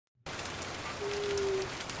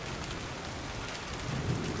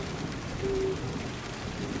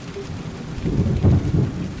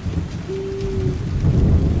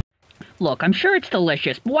Look, I'm sure it's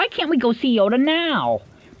delicious, but why can't we go see Yoda now?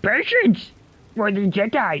 Patience! For the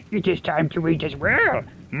Jedi, it is time to eat as well.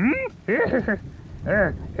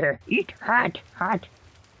 Eat hot.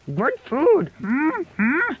 Good food.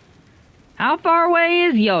 How far away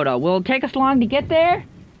is Yoda? Will it take us long to get there?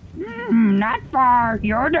 Not far.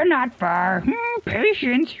 Yoda, not far.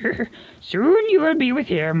 Patience. Soon you will be with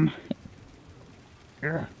him.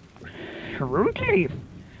 Root leaf.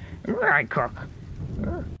 I cook.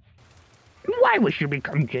 Why wish you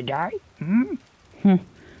become Jedi?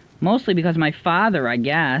 Mostly because my father, I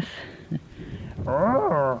guess.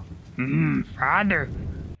 Oh, father.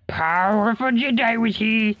 Powerful Jedi was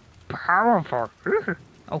he. Powerful.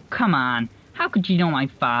 Oh, come on. How could you know my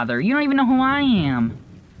father? You don't even know who I am.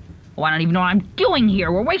 Oh, I don't even know what I'm doing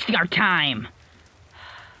here. We're wasting our time.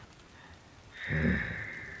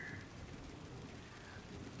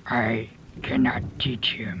 I cannot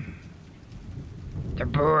teach him. The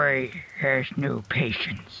boy has no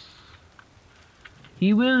patience.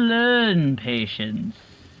 He will learn patience.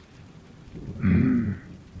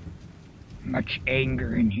 Much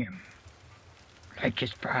anger in him, like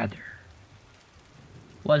his father.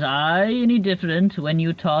 Was I any different when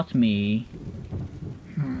you taught me?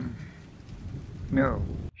 No,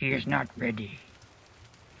 he is not ready.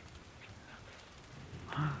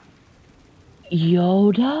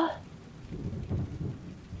 Yoda?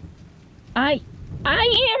 I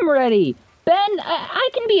am ready. Ben, I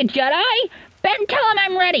can be a Jedi. Ben, tell him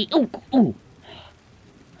I'm ready. Ooh.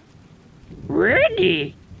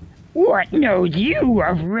 Ready? What knows you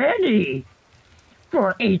of ready?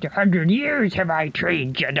 For 800 years have I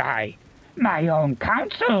trained Jedi. My own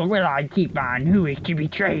counsel will I keep on who is to be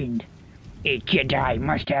trained. A Jedi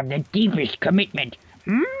must have the deepest commitment,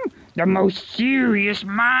 the most serious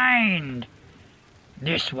mind.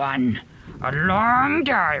 This one, a long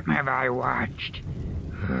time have I watched.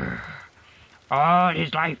 All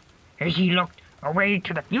his life has he looked away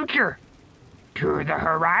to the future, to the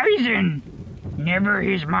horizon, never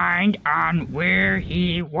his mind on where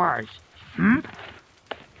he was.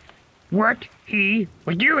 What he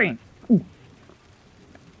was doing.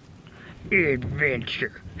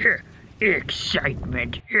 Adventure,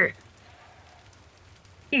 excitement.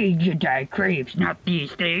 A Jedi craves not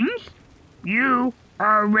these things. You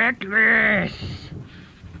are reckless.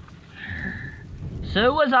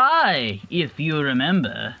 So was I, if you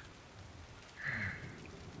remember.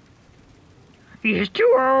 He is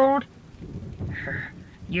too old.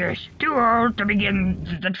 Yes, too old to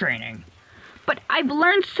begin the training. But I've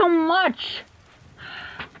learned so much.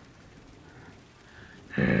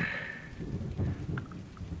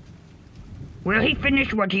 Will he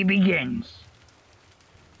finish what he begins?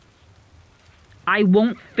 I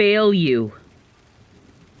won't fail you.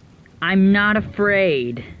 I'm not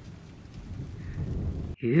afraid.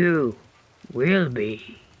 You will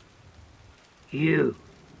be. You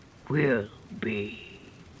will be.